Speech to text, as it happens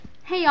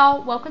Hey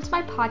y'all, welcome to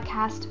my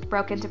podcast,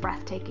 Broken to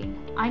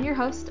Breathtaking. I'm your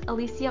host,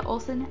 Alicia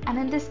Olson, and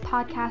in this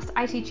podcast,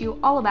 I teach you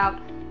all about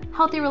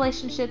healthy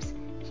relationships,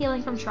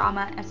 healing from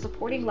trauma, and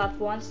supporting loved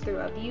ones through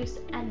abuse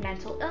and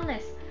mental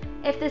illness.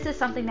 If this is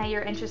something that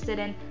you're interested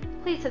in,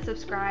 please hit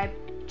subscribe,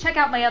 check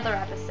out my other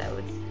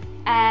episodes,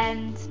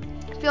 and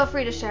feel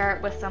free to share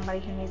it with somebody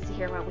who needs to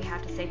hear what we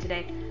have to say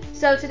today.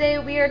 So today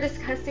we are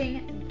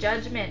discussing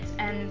judgment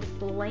and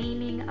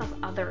blaming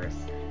of others.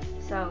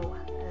 So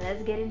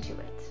let's get into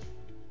it.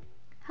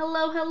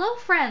 Hello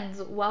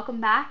friends! Welcome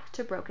back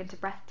to Broken to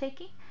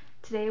Breathtaking.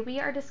 Today we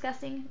are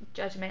discussing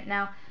judgment.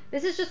 Now,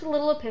 this is just a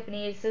little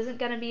epiphany. This isn't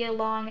going to be a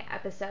long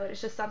episode.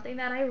 It's just something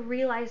that I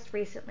realized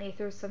recently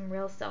through some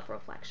real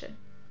self-reflection.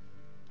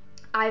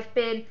 I've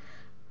been,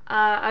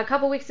 a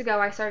couple weeks ago,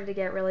 I started to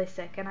get really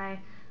sick, and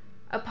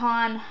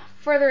upon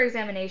further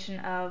examination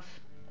of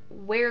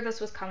where this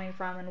was coming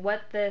from and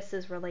what this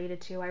is related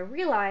to, I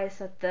realized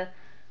that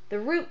the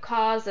root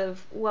cause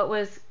of what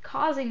was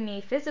causing me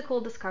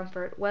physical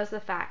discomfort was the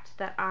fact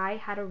that I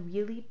had a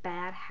really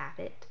bad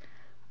habit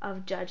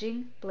of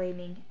judging,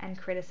 blaming, and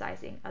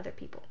criticizing other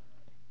people.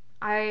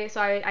 I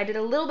did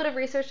a little bit of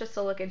research just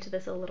to look into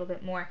this a little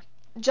bit more.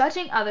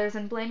 Judging others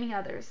and blaming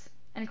others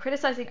and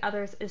criticizing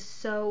others is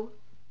so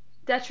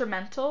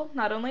detrimental,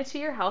 not only to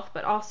your health,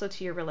 but also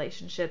to your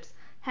relationships.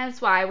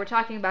 Hence why we're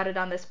talking about it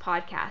on this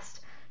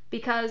podcast,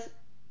 because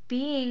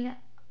being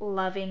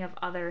loving of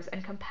others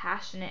and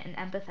compassionate and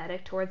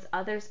empathetic towards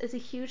others is a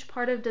huge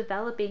part of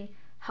developing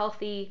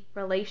healthy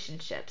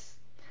relationships.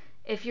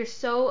 If you're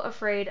so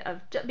afraid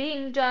of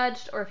being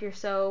judged, or if you're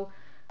so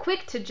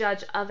quick to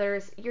judge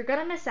others, you're going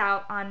to miss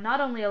out on not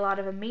only a lot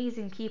of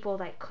amazing people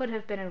that could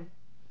have been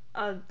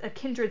a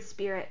kindred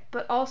spirit,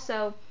 but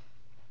also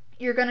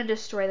you're going to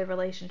destroy the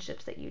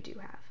relationships that you do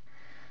have.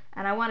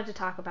 And I wanted to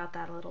talk about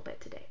that a little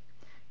bit today,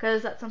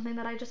 because that's something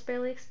that I just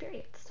barely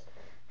experienced.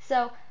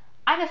 So,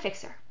 I'm a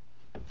fixer.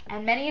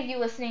 And many of you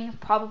listening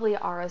probably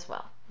are as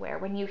well, where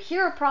when you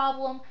hear a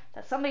problem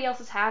that somebody else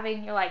is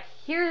having, you're like,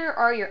 here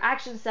are your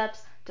action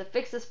steps to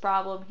fix this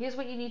problem. Here's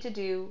what you need to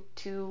do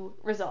to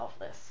resolve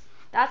this.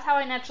 That's how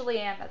I naturally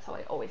am. That's how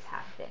I always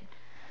have been.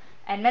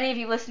 And many of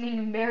you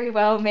listening very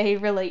well may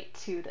relate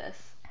to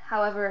this.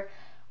 However,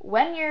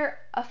 when you're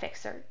a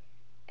fixer,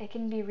 it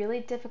can be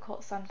really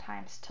difficult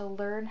sometimes to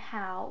learn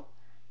how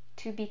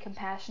to be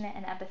compassionate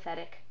and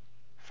empathetic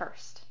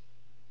first.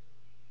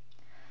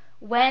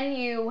 When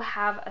you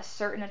have a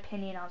certain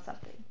opinion on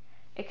something,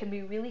 it can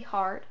be really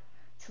hard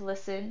to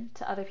listen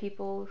to other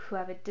people who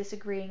have a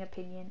disagreeing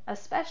opinion,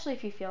 especially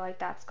if you feel like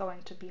that's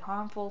going to be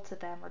harmful to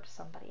them or to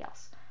somebody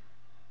else.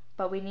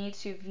 But we need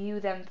to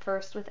view them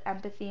first with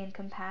empathy and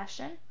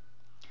compassion,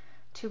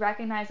 to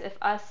recognize if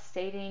us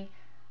stating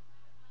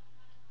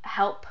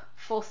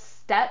helpful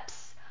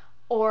steps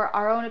or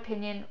our own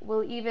opinion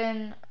will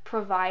even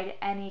provide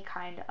any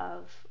kind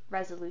of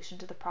resolution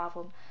to the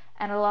problem.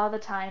 And a lot of the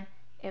time,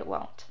 it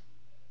won't.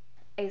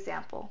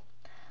 Example,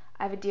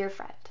 I have a dear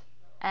friend,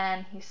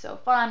 and he's so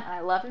fun, and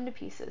I love him to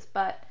pieces,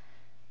 but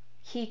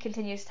he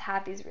continues to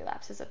have these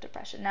relapses of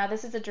depression. Now,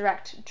 this is a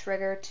direct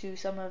trigger to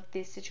some of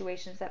these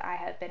situations that I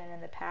have been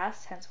in the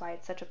past, hence why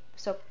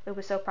it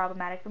was so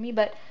problematic for me,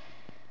 but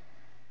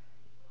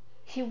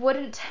he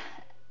wouldn't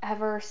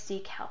ever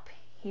seek help.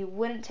 He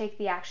wouldn't take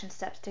the action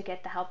steps to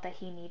get the help that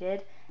he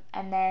needed,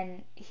 and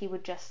then he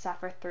would just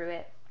suffer through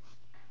it.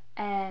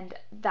 And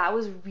that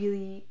was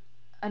really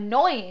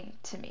annoying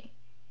to me,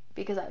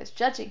 because I was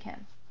judging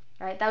him,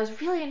 right? That was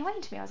really annoying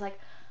to me. I was like,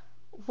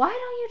 why don't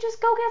you just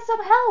go get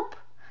some help?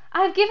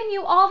 I've given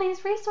you all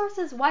these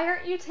resources. Why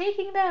aren't you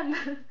taking them?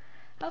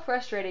 How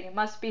frustrating it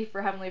must be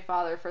for Heavenly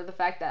Father for the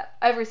fact that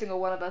every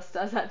single one of us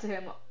does that to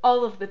him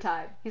all of the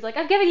time. He's like,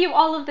 I've given you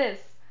all of this.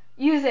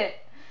 Use it.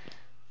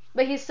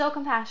 But he's so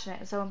compassionate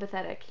and so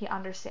empathetic. He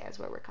understands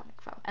where we're coming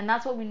from. And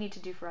that's what we need to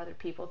do for other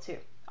people too.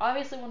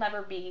 Obviously, we'll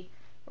never be,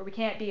 or we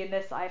can't be in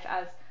this life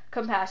as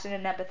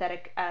compassionate and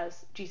empathetic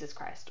as Jesus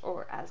Christ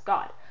or as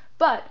God,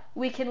 but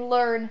we can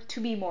learn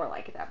to be more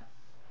like them.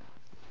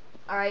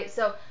 Alright,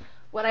 so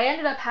what I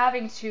ended up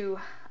having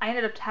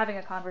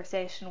a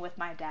conversation with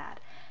my dad,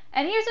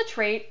 and here's a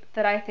trait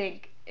that I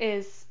think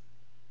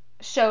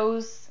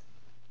shows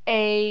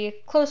a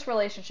close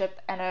relationship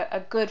and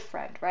a good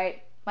friend,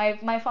 right?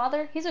 My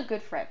father, he's a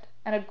good friend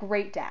and a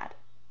great dad,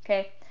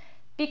 okay?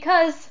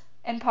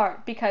 In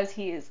part because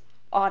he is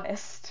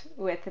honest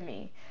with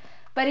me.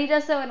 But he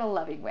does so in a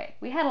loving way.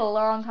 We had a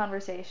long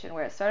conversation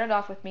where it started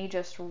off with me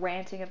just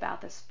ranting about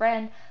this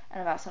friend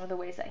and about some of the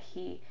ways that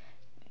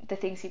the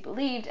things he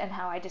believed and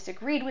how I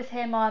disagreed with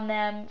him on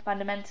them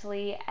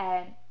fundamentally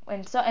and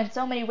in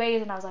so many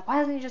ways. And I was like, why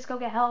doesn't he just go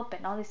get help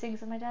and all these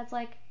things? And my dad's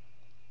like,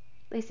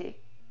 Lacey,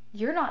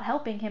 you're not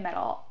helping him at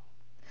all,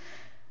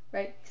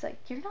 right? He's like,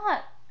 you're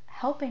not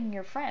helping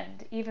your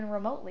friend even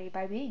remotely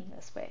by being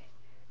this way.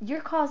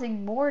 You're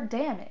causing more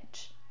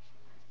damage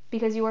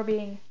because you are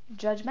being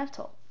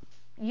judgmental.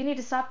 You need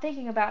to stop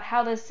thinking about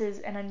how this is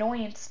an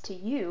annoyance to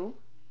you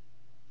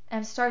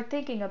and start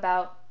thinking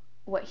about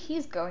what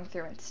he's going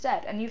through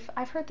instead. And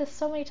I've heard this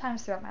so many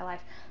times throughout my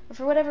life, but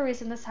for whatever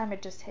reason, this time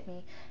it just hit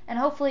me. And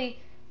hopefully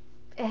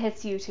it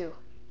hits you too.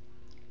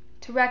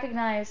 To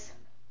recognize,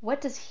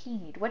 what does he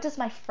need? What does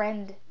my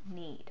friend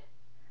need?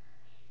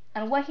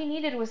 And what he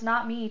needed was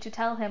not me to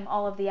tell him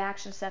all of the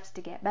action steps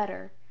to get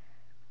better.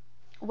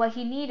 What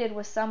he needed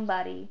was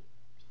somebody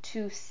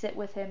to sit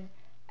with him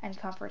and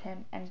comfort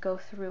him and go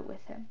through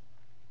with him.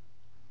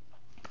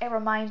 It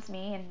reminds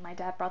me, and my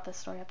dad brought this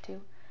story up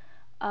too,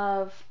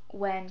 of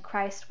when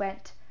Christ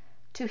went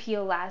to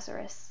heal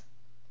Lazarus,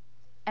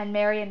 and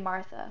Mary and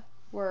Martha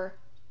were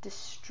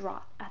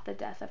distraught at the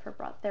death of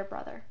their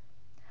brother.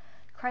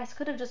 Christ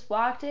could have just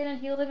walked in and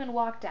healed him and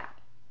walked out,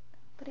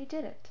 but he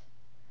didn't.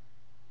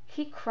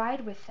 He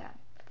cried with them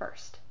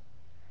first.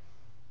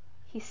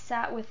 He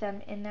sat with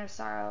them in their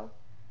sorrow,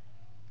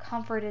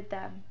 comforted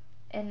them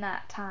in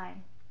that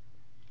time,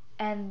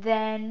 and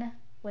then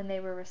when they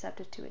were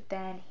receptive to it,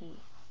 then he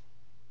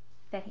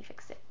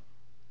fixed it.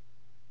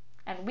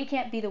 And we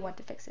can't be the one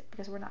to fix it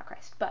because we're not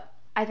Christ. But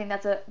I think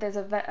there's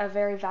a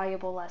very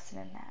valuable lesson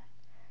in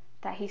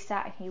that he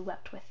sat and he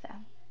wept with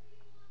them.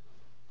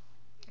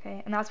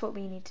 Okay, and that's what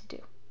we need to do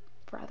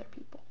for other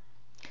people.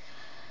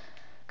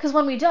 Because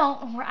when we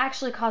don't, we're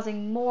actually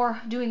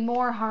doing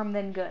more harm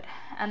than good.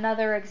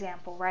 Another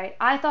example, right?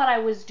 I thought I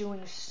was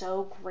doing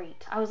so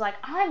great. I was like,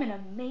 I'm an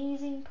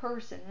amazing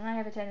person. And I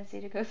have a tendency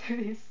to go through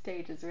these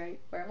stages, right?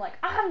 Where I'm like,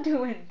 I'm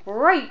doing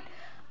great.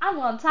 I'm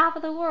on top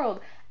of the world.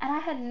 And I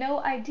had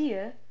no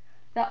idea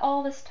that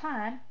all this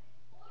time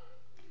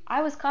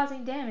I was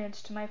causing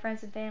damage to my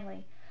friends and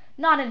family.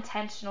 Not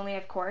intentionally,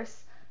 of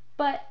course,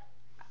 but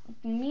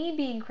me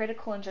being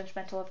critical and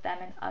judgmental of them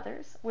and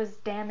others was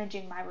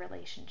damaging my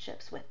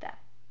relationships with them.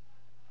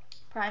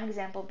 Prime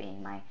example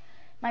being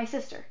my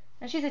sister.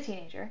 And she's a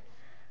teenager.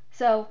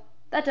 So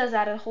that does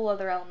add a whole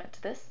other element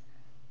to this.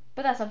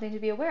 But that's something to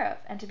be aware of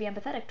and to be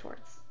empathetic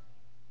towards.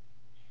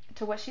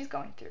 To what she's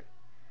going through.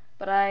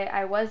 But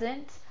I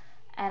wasn't.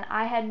 And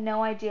I had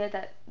no idea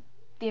that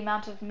the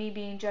amount of me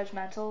being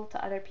judgmental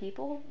to other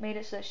people made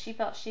it so that she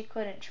felt she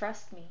couldn't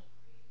trust me.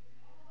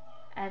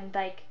 And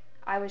like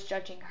I was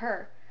judging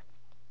her.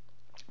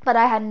 But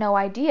I had no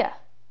idea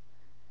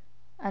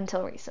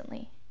until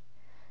recently.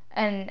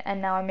 And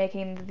now I'm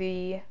making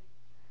the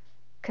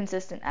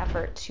consistent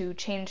effort to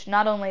change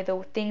not only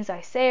the things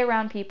I say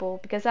around people,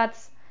 because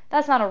that's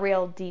not a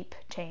real deep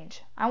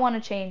change. I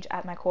want to change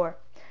at my core.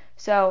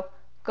 So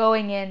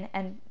going in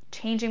and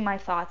changing my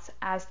thoughts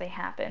as they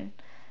happen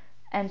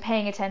and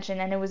paying attention.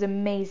 And it was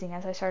amazing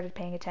as I started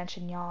paying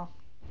attention, y'all,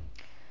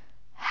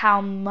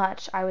 how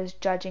much I was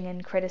judging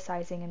and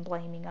criticizing and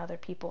blaming other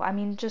people. I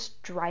mean,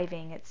 just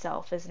driving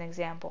itself is an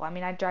example. I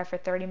mean, I'd drive for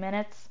 30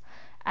 minutes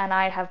and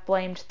I'd have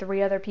blamed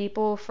 3 other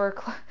people for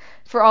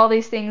all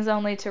these things,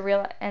 only to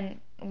realize, and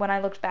when I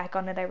looked back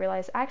on it, I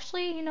realized,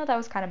 actually, that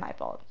was kind of my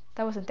fault.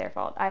 That wasn't their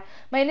fault.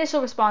 My initial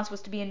response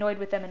was to be annoyed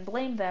with them and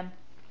blame them,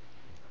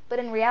 but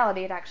in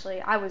reality,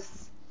 I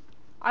was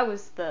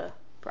the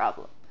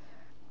problem.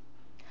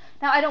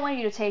 Now, I don't want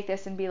you to take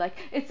this and be like,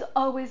 it's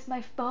always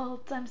my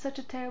fault, I'm such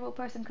a terrible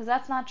person, because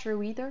that's not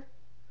true either.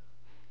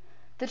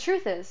 The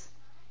truth is,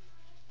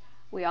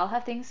 we all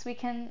have things we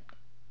can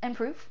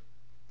improve,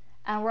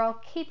 and we're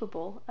all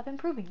capable of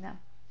improving them.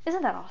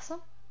 Isn't that awesome?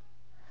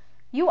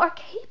 You are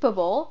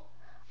capable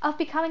of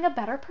becoming a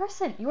better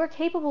person. You are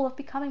capable of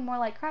becoming more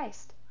like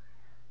Christ.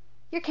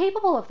 You're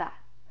capable of that.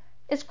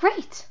 It's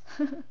great.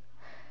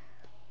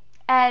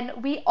 And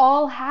we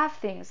all have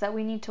things that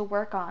we need to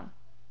work on.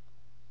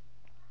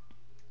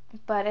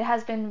 But it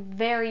has been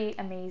very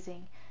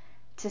amazing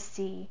to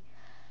see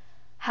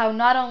how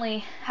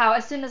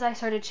as soon as I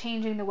started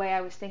changing the way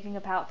I was thinking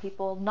about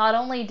people, not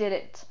only did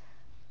it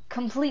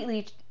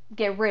completely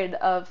get rid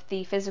of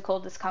the physical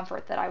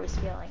discomfort that I was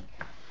feeling,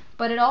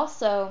 but it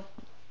also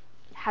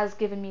has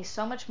given me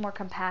so much more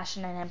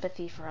compassion and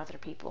empathy for other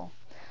people.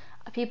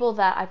 People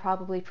that I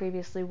probably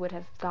previously would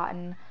have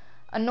gotten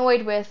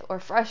annoyed with or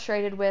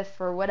frustrated with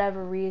for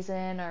whatever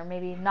reason, or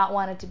maybe not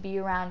wanted to be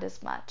around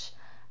as much.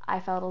 I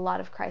felt a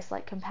lot of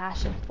Christ-like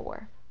compassion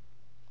for.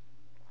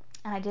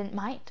 And I didn't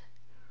mind.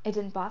 It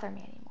didn't bother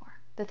me anymore.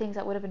 The things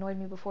that would have annoyed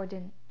me before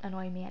didn't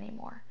annoy me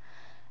anymore.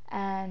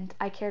 And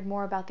I cared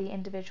more about the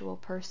individual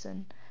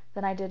person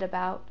than I did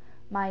about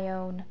my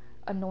own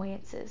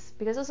annoyances.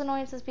 Because those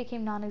annoyances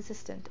became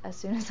non-existent as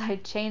soon as I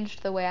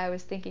changed the way I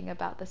was thinking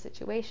about the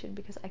situation,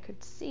 because I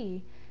could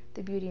see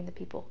the beauty in the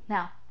people.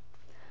 Now,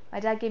 my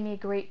dad gave me a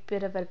great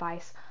bit of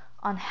advice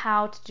on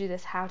how to do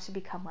this, how to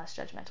become less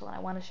judgmental, and I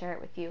want to share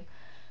it with you.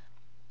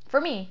 For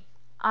me,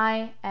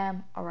 I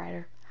am a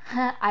writer.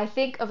 I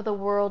think of the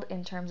world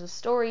in terms of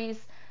stories.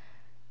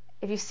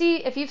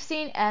 If you've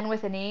seen Anne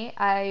with an E,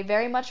 I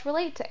very much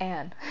relate to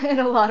Anne in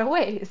a lot of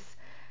ways.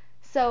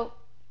 So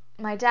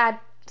my dad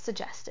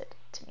suggested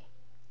to me,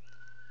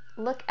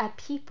 look at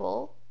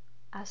people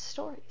as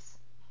stories,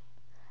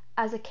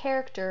 as a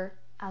character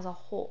as a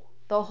whole,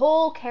 the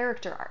whole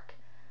character arc.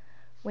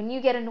 When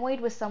you get annoyed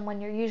with someone,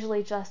 you're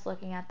usually just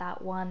looking at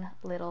that one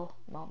little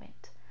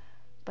moment.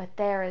 But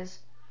there is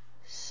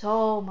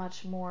so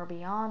much more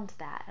beyond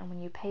that. And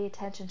when you pay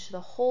attention to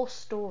the whole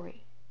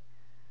story,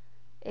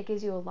 it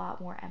gives you a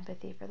lot more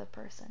empathy for the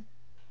person.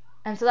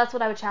 And so that's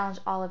what I would challenge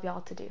all of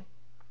y'all to do,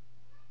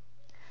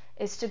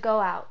 is to go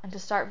out and to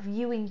start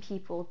viewing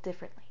people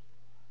differently.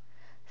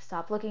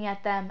 Stop looking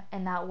at them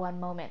in that one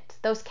moment.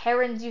 Those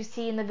Karens you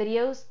see in the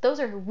videos, those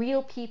are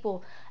real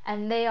people,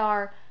 and they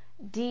are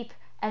deep,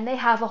 and they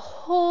have a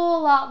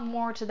whole lot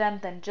more to them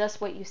than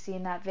just what you see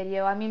in that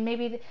video. I mean,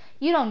 maybe,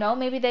 you don't know,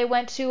 maybe they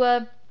went to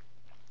a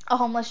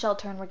homeless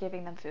shelter and were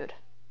giving them food.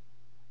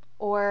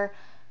 Or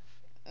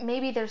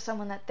maybe there's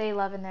someone that they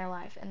love in their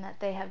life and that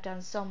they have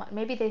done so much.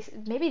 Maybe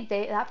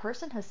that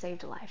person has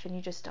saved a life and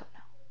you just don't know.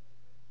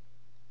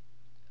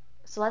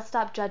 So let's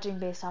stop judging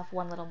based off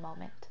one little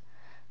moment.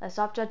 Let's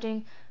stop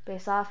judging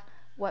based off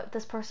what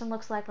this person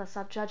looks like. Let's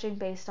stop judging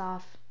based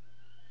off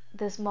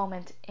this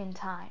moment in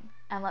time.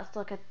 And let's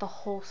look at the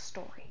whole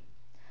story.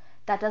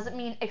 That doesn't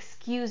mean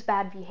excuse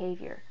bad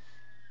behavior,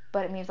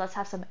 but it means let's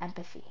have some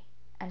empathy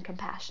and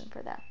compassion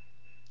for them.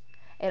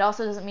 It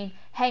also doesn't mean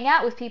hang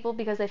out with people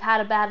because they've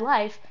had a bad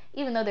life,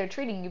 even though they're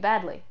treating you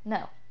badly.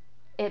 No.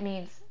 It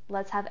means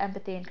let's have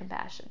empathy and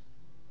compassion.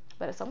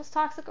 But if someone's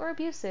toxic or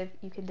abusive,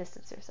 you can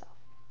distance yourself.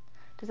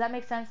 Does that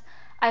make sense?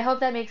 I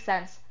hope that makes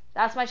sense.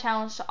 That's my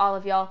challenge to all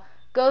of y'all.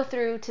 Go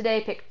through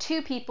today, pick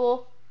 2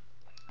 people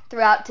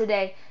throughout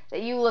today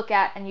that you look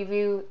at and you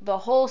view the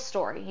whole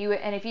story.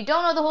 And if you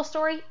don't know the whole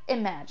story,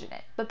 imagine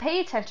it. But pay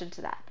attention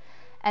to that.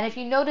 And if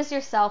you notice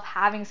yourself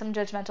having some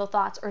judgmental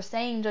thoughts or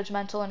saying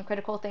judgmental and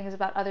critical things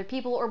about other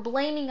people or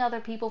blaming other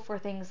people for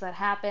things that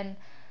happen,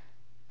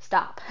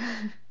 stop.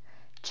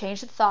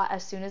 Change the thought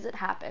as soon as it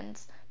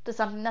happens to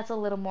something that's a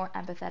little more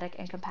empathetic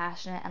and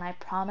compassionate. And I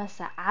promise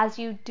that as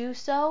you do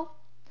so,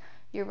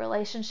 your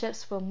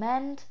relationships will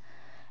mend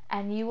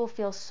and you will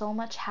feel so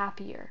much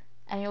happier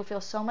and you'll feel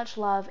so much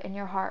love in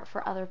your heart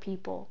for other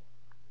people.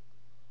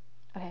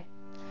 Okay.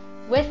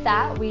 With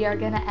that, we are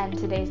going to end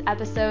today's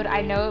episode.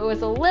 I know it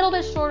was a little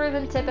bit shorter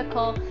than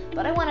typical,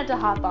 but I wanted to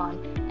hop on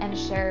and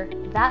share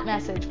that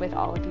message with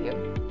all of you.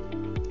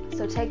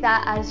 So take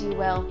that as you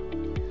will.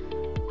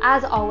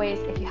 As always,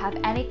 if you have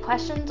any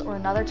questions or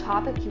another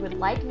topic you would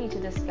like me to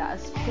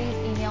discuss, please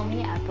email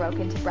me at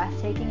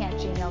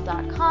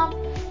brokentobreathtaking@gmail.com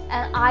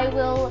and I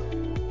will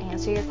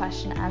answer your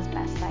question as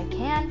best I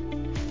can.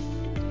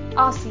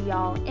 I'll see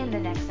y'all in the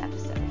next episode.